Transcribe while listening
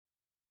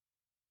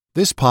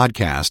This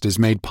podcast is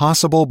made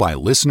possible by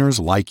listeners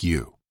like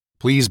you.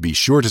 Please be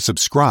sure to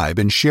subscribe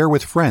and share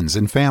with friends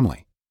and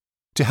family.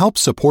 To help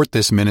support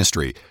this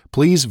ministry,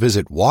 please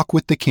visit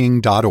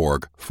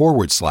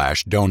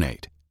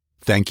walkwiththeking.org/donate.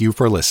 Thank you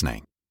for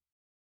listening.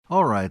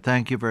 All right,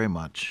 thank you very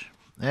much.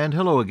 And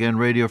hello again,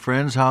 radio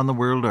friends. How in the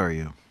world are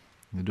you?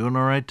 You doing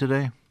all right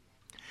today?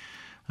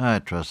 I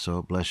trust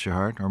so, bless your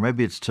heart. Or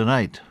maybe it's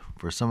tonight.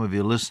 For some of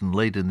you listen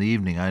late in the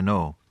evening, I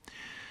know.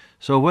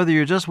 So whether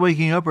you're just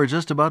waking up or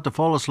just about to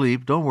fall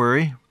asleep, don't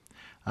worry.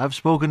 I've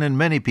spoken in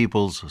many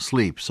people's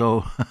sleep.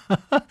 So,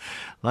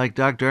 like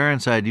Dr.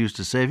 Ironside used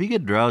to say, if you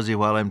get drowsy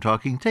while I'm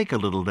talking, take a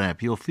little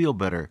nap. You'll feel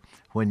better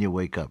when you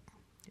wake up.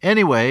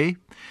 Anyway,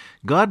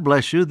 God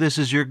bless you. This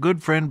is your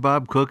good friend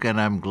Bob Cook, and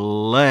I'm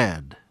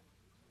glad,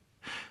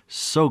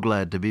 so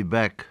glad to be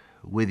back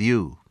with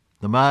you.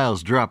 The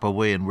miles drop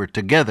away, and we're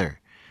together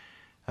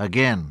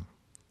again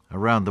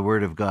around the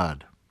Word of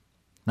God.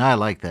 Now, I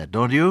like that,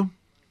 don't you?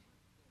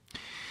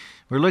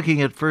 We're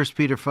looking at 1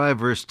 Peter 5,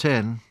 verse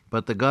 10,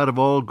 "But the God of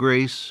all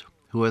grace,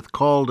 who hath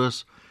called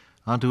us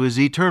unto his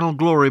eternal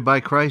glory by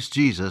Christ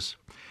Jesus,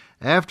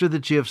 after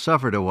that ye have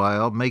suffered a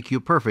while, make you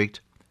perfect,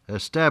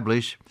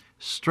 establish,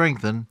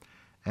 strengthen,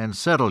 and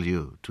settle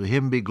you. To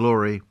him be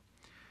glory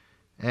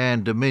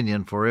and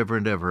dominion forever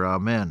and ever.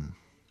 Amen."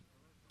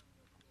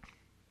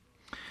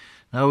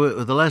 Now,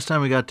 the last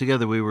time we got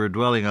together, we were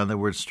dwelling on the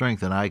word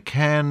strengthen. I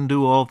can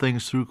do all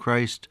things through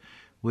Christ,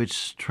 which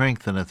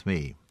strengtheneth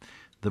me.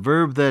 The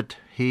verb that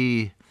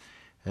he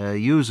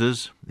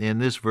uses in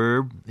this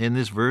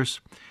verse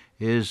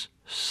is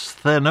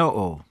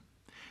sthenoo,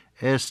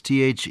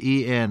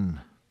 S-T-H-E-N.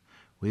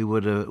 We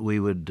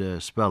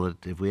would spell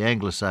it if we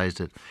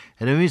anglicized it,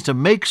 and it means to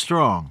make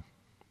strong.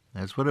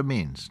 That's what it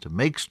means, to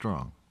make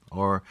strong,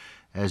 or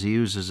as he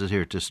uses it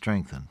here, to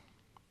strengthen.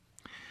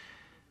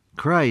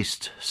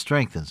 Christ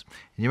strengthens.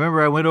 And you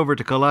remember I went over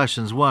to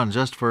Colossians 1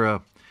 just for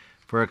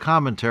a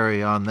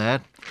commentary on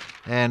that,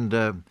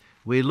 and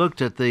we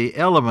looked at the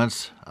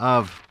elements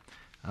of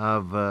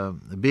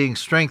being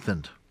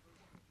strengthened.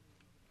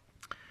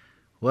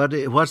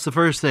 What's the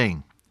first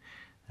thing?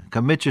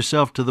 Commit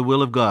yourself to the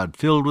will of God,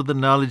 filled with the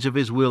knowledge of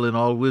his will in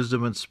all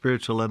wisdom and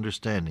spiritual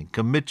understanding.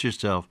 Commit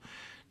yourself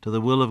to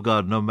the will of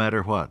God no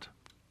matter what.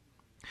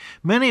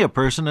 Many a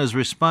person has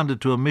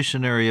responded to a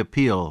missionary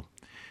appeal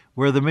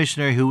where the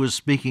missionary who was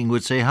speaking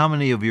would say, "How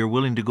many of you are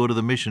willing to go to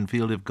the mission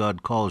field if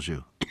God calls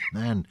you?"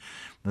 And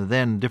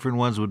then different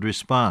ones would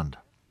respond.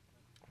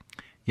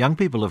 Young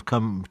people have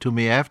come to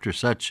me after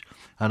such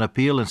an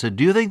appeal and said,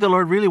 "Do you think the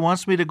Lord really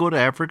wants me to go to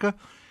Africa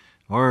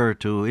or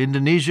to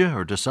Indonesia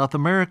or to South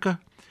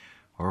America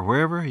or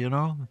wherever,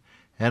 And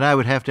I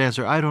would have to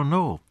answer, I don't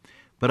know.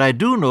 But I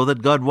do know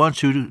that God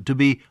wants you to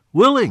be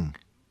willing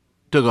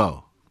to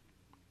go.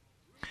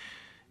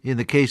 In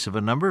the case of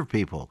a number of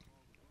people,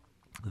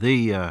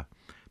 the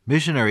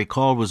missionary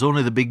call was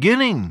only the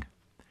beginning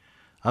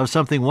of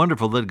something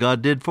wonderful that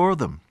God did for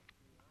them.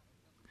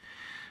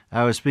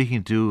 I was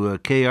speaking to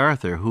Kay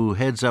Arthur, who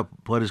heads up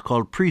what is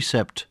called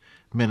Precept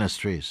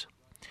Ministries.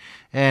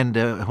 And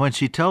when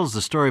she tells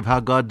the story of how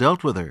God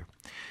dealt with her,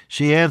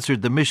 she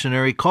answered the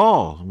missionary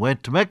call,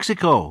 went to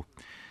Mexico,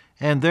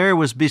 and there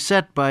was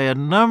beset by a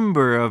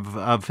number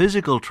of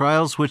physical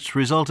trials which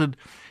resulted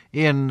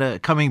in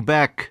coming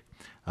back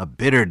a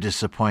bitter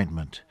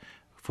disappointment.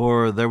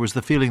 For there was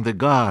the feeling that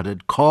God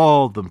had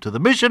called them to the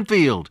mission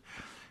field,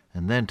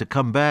 and then to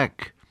come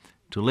back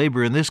to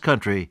labor in this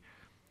country,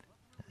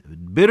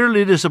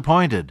 bitterly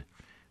disappointed,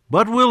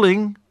 but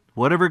willing,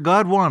 whatever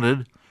God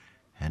wanted,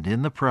 and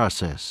in the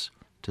process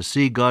to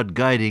see God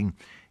guiding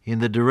in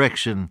the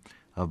direction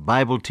of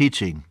Bible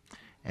teaching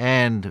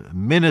and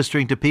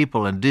ministering to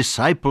people and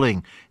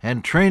discipling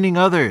and training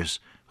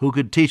others who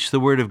could teach the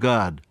Word of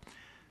God.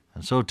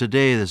 And so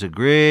today there's a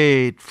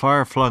great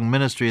far-flung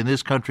ministry in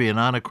this country and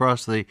on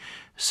across the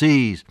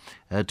seas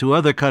to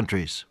other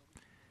countries.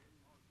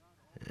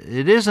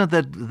 It isn't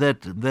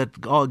that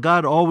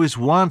God always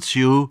wants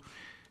you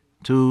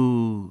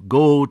to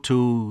go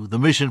to the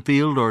mission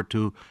field or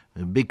to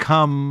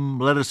become,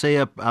 let us say,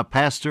 a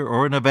pastor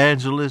or an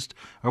evangelist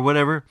or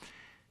whatever.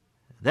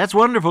 That's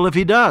wonderful if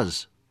he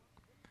does.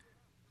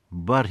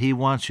 But he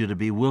wants you to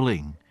be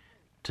willing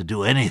to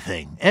do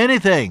anything. I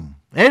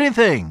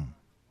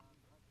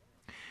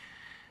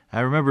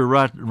remember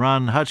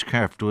Ron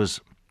Hutchcraft was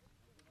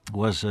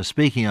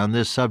speaking on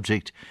this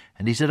subject,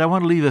 and he said, "I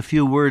want to leave a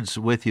few words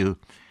with you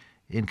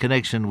in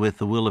connection with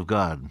the will of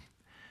God."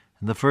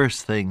 And the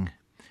first thing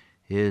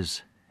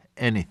is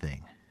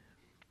anything.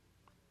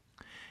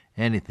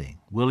 Anything.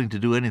 Willing to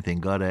do anything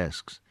God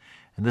asks.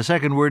 And the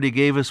second word he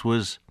gave us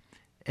was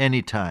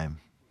anytime.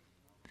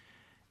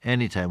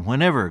 Anytime.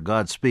 Whenever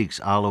God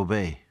speaks, I'll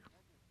obey.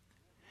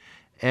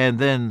 And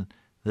then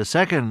the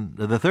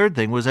third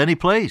thing was any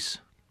place.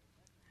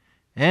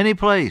 Any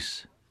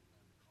place.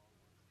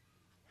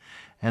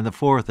 And the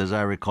fourth, as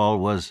I recall,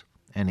 was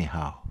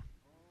anyhow.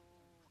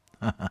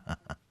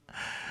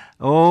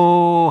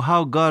 Oh,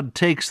 how God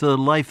takes the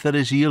life that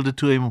is yielded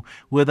to him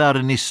without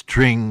any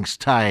strings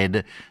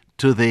tied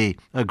to the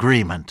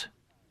agreement.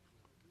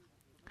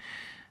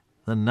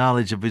 the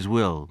knowledge of His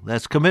will.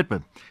 That's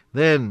commitment.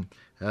 Then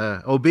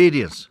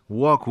obedience.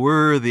 Walk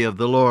worthy of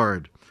the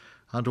Lord,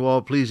 unto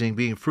all pleasing,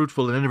 being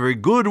fruitful in every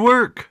good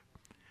work.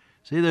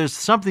 See, there's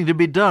something to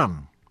be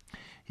done.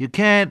 You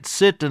can't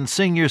sit and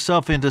sing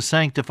yourself into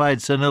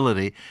sanctified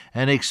senility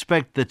and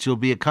expect that you'll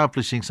be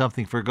accomplishing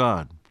something for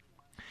God.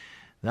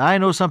 I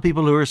know some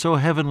people who are so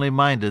heavenly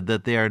minded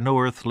that they are no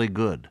earthly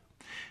good,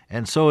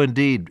 and so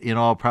indeed, in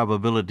all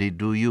probability,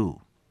 do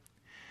you.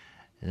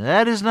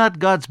 That is not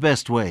God's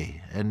best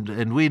way,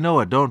 and we know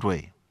it, don't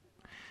we?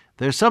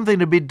 There's something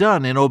to be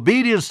done in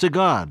obedience to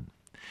God.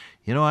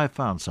 You know, I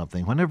found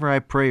something. Whenever I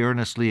pray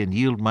earnestly and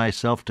yield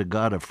myself to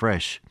God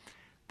afresh,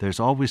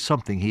 there's always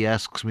something He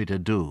asks me to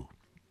do.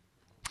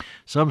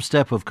 Some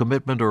step of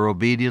commitment or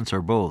obedience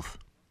or both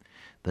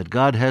that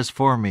God has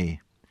for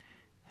me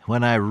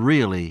when I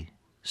really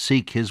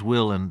seek His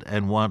will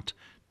and want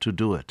to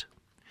do it.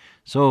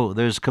 So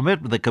there's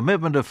commitment, the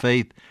commitment of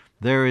faith.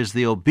 There is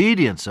the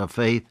obedience of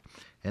faith.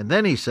 And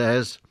then he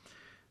says,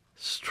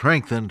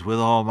 strengthened with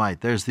all might.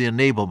 There's the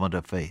enablement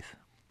of faith.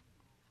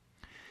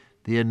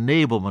 The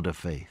enablement of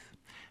faith.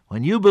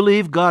 When you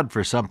believe God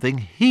for something,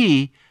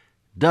 He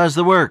does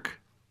the work.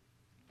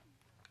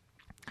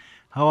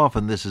 How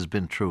often this has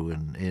been true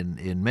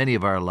in many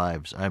of our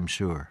lives, I'm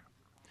sure.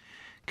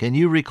 Can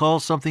you recall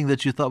something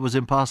that you thought was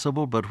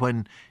impossible, but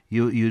when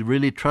you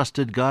really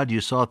trusted God, you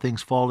saw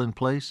things fall in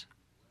place?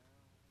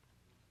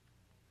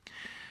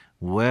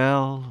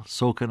 Well,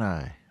 so can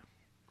I.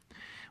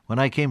 When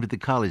I came to the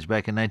college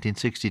back in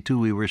 1962,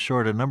 we were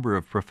short a number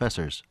of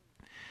professors.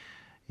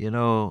 You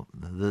know,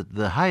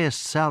 the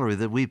highest salary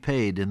that we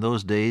paid in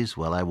those days,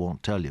 well, I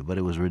won't tell you, but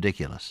it was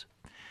ridiculous.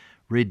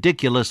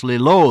 Ridiculously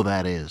low,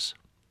 that is.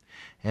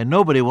 And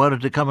nobody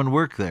wanted to come and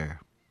work there.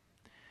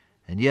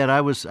 And yet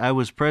I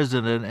was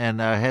president,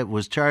 and I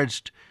was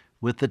charged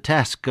with the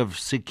task of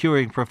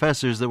securing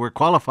professors that were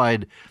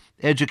qualified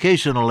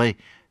educationally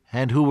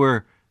and who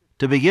were,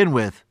 to begin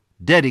with,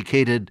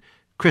 dedicated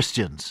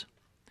Christians.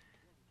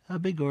 A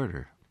big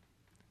order.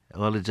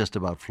 Well, it just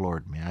about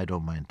floored me, I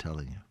don't mind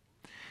telling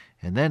you.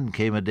 And then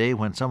came a day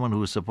when someone who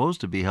was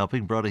supposed to be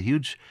helping brought a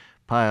huge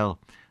pile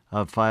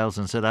of files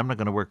and said, I'm not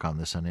going to work on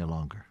this any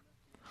longer.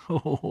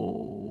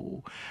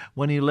 Oh,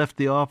 when he left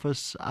the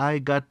office, I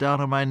got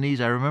down on my knees.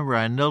 I remember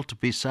I knelt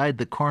beside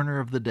the corner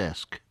of the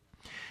desk.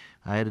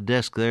 I had a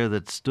desk there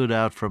that stood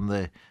out from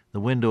the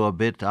window a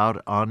bit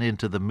out on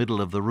into the middle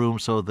of the room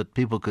so that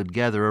people could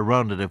gather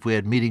around it if we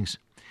had meetings.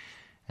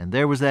 And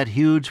there was that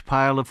huge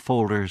pile of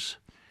folders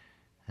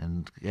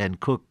and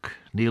Cook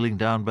kneeling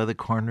down by the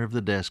corner of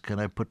the desk, and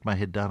I put my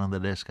head down on the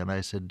desk and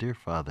I said, Dear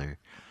Father,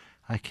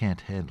 I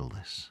can't handle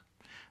this.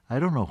 I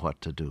don't know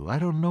what to do. I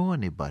don't know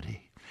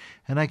anybody.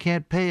 And I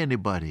can't pay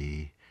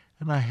anybody,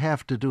 and I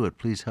have to do it.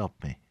 Please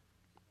help me.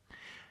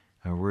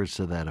 Or words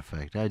to that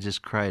effect. I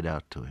just cried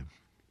out to Him.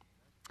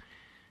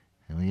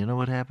 And you know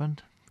what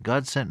happened?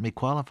 God sent me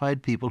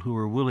qualified people who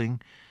were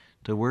willing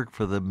to work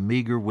for the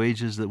meager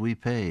wages that we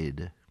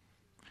paid.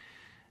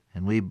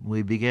 And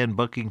we began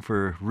bucking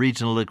for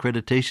regional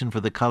accreditation,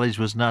 for the college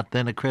was not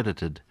then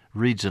accredited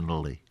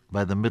regionally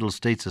by the Middle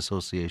States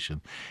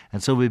Association.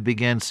 And so we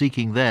began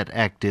seeking that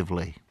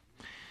actively.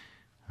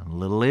 And a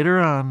little later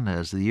on,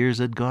 as the years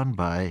had gone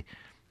by,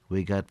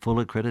 we got full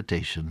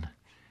accreditation,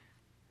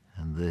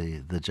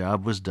 and the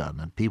job was done,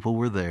 and people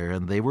were there,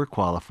 and they were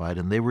qualified,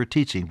 and they were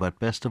teaching, but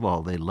best of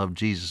all, they loved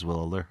Jesus with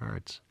all their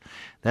hearts.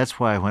 That's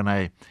why when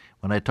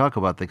I talk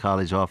about the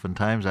college,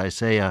 oftentimes I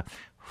say a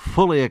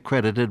fully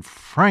accredited,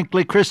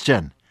 frankly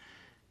Christian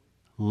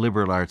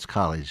liberal arts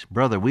college.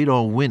 Brother, we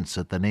don't wince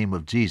at the name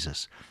of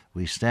Jesus.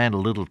 We stand a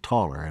little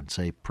taller and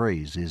say,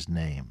 praise His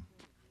name.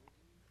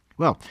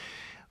 Well,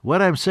 what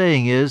I'm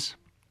saying is,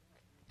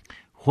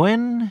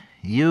 when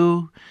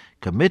you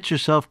commit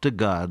yourself to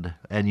God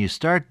and you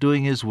start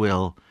doing His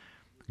will,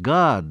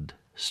 God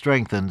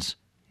strengthens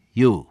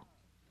you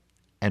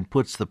and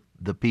puts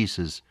the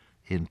pieces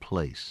in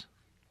place.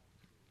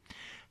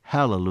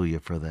 Hallelujah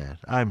for that.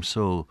 I'm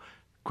so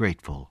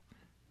grateful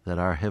that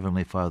our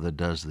Heavenly Father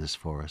does this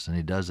for us, and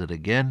He does it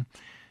again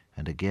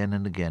and again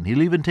and again.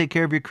 He'll even take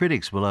care of your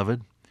critics,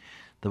 beloved.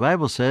 The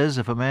Bible says,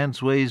 if a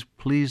man's ways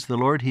please the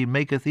Lord, He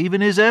maketh even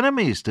his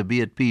enemies to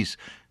be at peace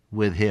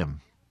with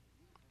him.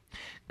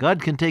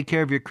 God can take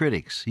care of your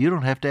critics. You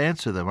don't have to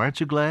answer them. Aren't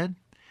you glad?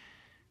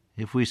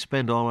 If we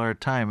spend all our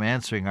time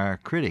answering our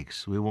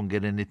critics, we won't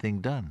get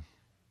anything done.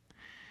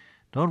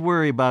 Don't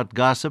worry about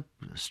gossip.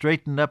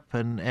 Straighten up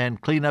and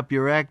clean up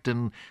your act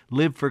and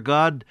live for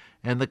God,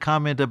 and the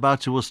comment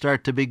about you will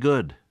start to be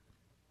good.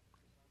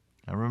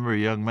 I remember a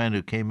young man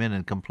who came in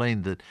and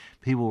complained that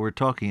people were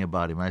talking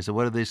about him. I said,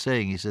 what are they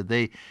saying? He said,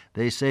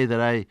 they say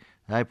that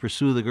I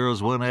pursue the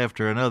girls one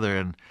after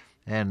another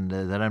and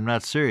that I'm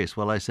not serious.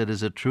 Well, I said,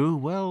 is it true?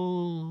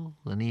 Well,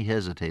 and he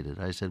hesitated.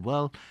 I said,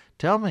 well,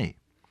 tell me.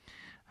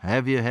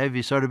 Have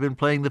you sort of been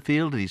playing the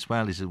field? And he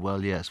smiled. He said,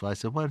 well, yes. Well, I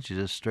said, why don't you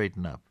just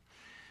straighten up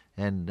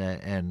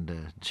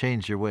and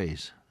change your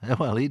ways?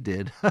 Well, he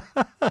did.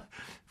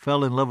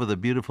 Fell in love with a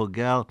beautiful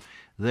gal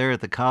there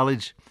at the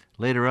college.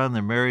 Later on,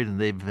 they're married, and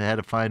they've had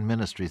a fine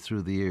ministry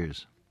through the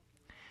years.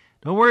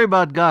 Don't worry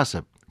about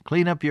gossip.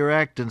 Clean up your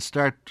act and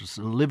start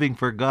living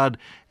for God,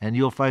 and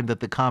you'll find that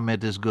the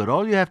comment is good.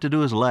 All you have to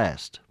do is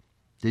last.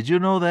 Did you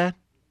know that?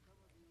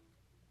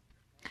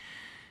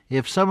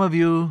 If some of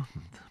you,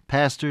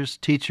 pastors,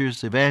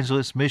 teachers,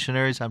 evangelists,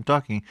 missionaries, I'm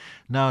talking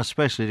now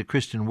especially to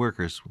Christian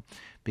workers,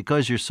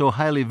 because you're so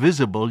highly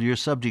visible, you're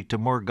subject to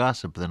more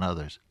gossip than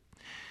others.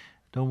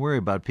 Don't worry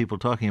about people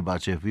talking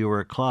about you. If you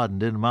were a clod and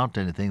didn't amount to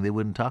anything, they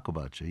wouldn't talk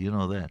about you. You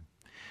know that.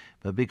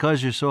 But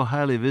because you're so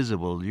highly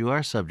visible, you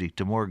are subject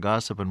to more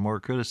gossip and more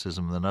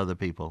criticism than other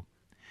people.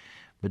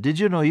 But did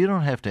you know you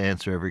don't have to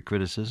answer every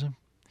criticism?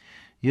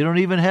 You don't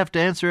even have to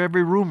answer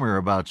every rumor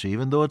about you,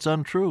 even though it's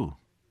untrue.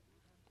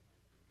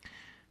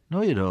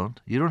 No, you don't.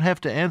 You don't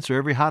have to answer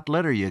every hot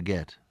letter you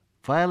get.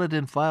 File it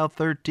in file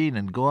 13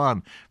 and go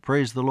on.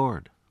 Praise the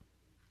Lord.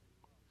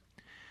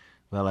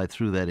 Well, I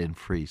threw that in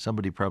free.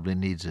 Somebody probably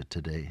needs it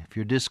today. If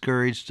you're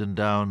discouraged and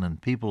down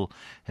and people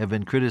have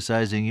been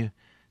criticizing you,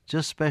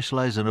 just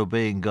specialize in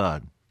obeying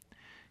God.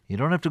 You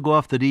don't have to go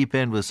off the deep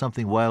end with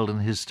something wild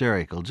and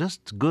hysterical.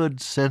 Just good,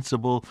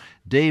 sensible,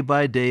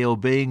 day-by-day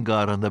obeying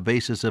God on the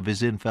basis of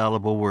His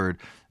infallible word.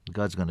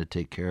 God's going to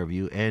take care of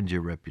you and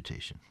your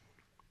reputation.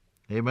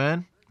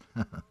 Amen?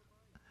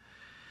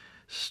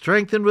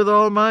 Strengthened with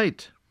all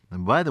might.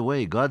 And by the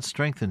way, God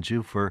strengthens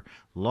you for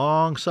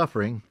long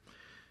suffering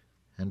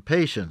and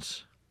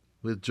patience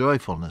with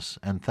joyfulness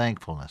and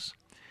thankfulness.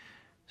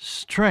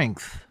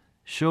 Strength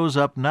shows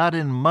up not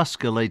in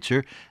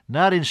musculature,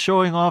 not in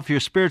showing off your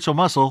spiritual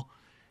muscle,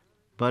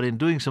 but in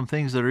doing some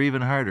things that are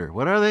even harder.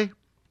 What are they?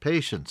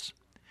 Patience.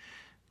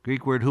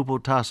 Greek word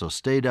hupotasso,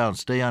 stay down,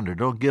 stay under,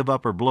 don't give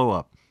up or blow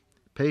up.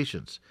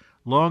 Patience.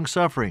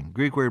 Long-suffering,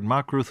 Greek word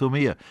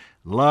makrothumia,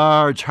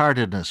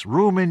 large-heartedness,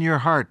 room in your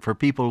heart for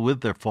people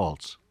with their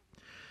faults.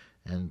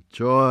 And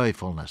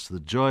joyfulness, the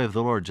joy of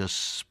the Lord just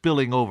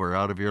spilling over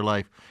out of your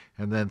life.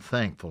 And then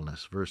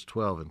thankfulness, verse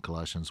 12 in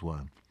Colossians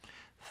 1.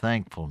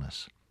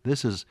 Thankfulness.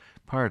 This is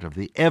part of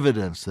the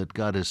evidence that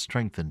God has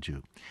strengthened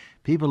you.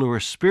 People who are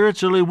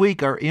spiritually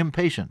weak are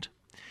impatient.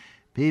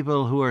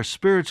 People who are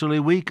spiritually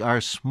weak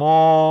are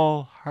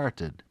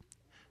small-hearted,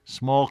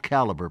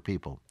 small-caliber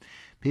people.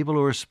 People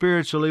who are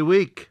spiritually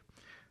weak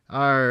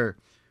are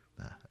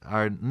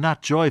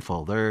not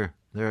joyful.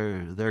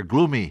 They're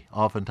gloomy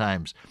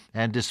oftentimes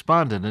and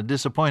despondent and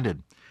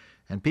disappointed.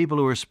 And people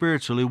who are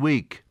spiritually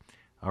weak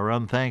are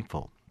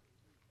unthankful.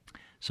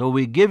 So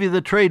we give you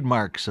the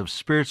trademarks of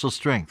spiritual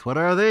strength. What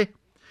are they?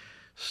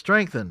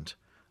 Strengthened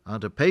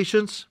unto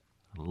patience,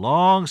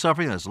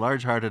 long-suffering, that's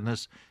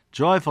large-heartedness,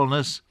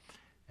 joyfulness,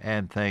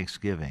 and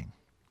thanksgiving.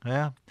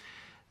 Yeah,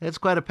 it's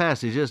quite a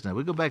passage, isn't it?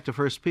 We go back to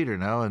 1 Peter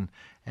now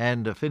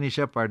and finish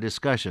up our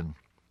discussion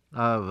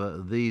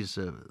of these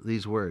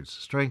words.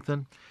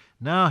 Strengthen.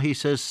 Now he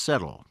says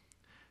settle.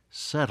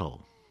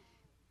 Settle.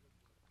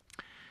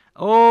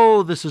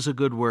 Oh, this is a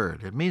good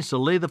word. It means to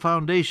lay the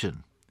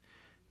foundation,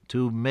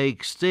 to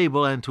make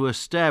stable and to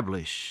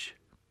establish.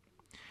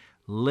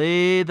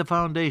 Lay the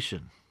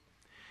foundation.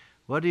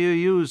 What do you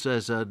use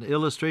as an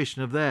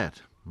illustration of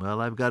that?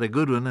 Well, I've got a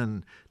good one,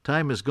 and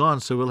time is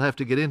gone, so we'll have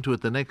to get into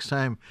it the next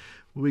time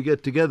we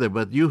get together.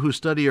 But you who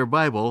study your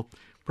Bible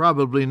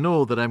probably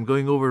know that I'm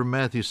going over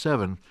Matthew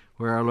 7,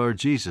 where our Lord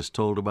Jesus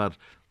told about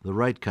the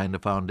right kind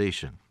of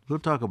foundation. We'll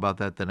talk about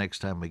that the next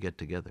time we get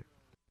together.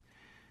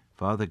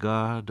 Father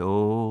God,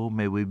 oh,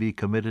 may we be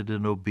committed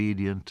and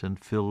obedient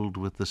and filled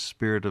with the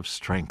spirit of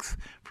strength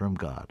from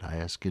God. I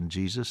ask in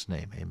Jesus'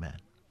 name, amen.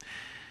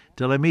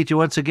 Till I meet you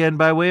once again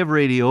by way of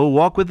radio,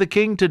 walk with the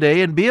King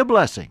today and be a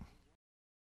blessing.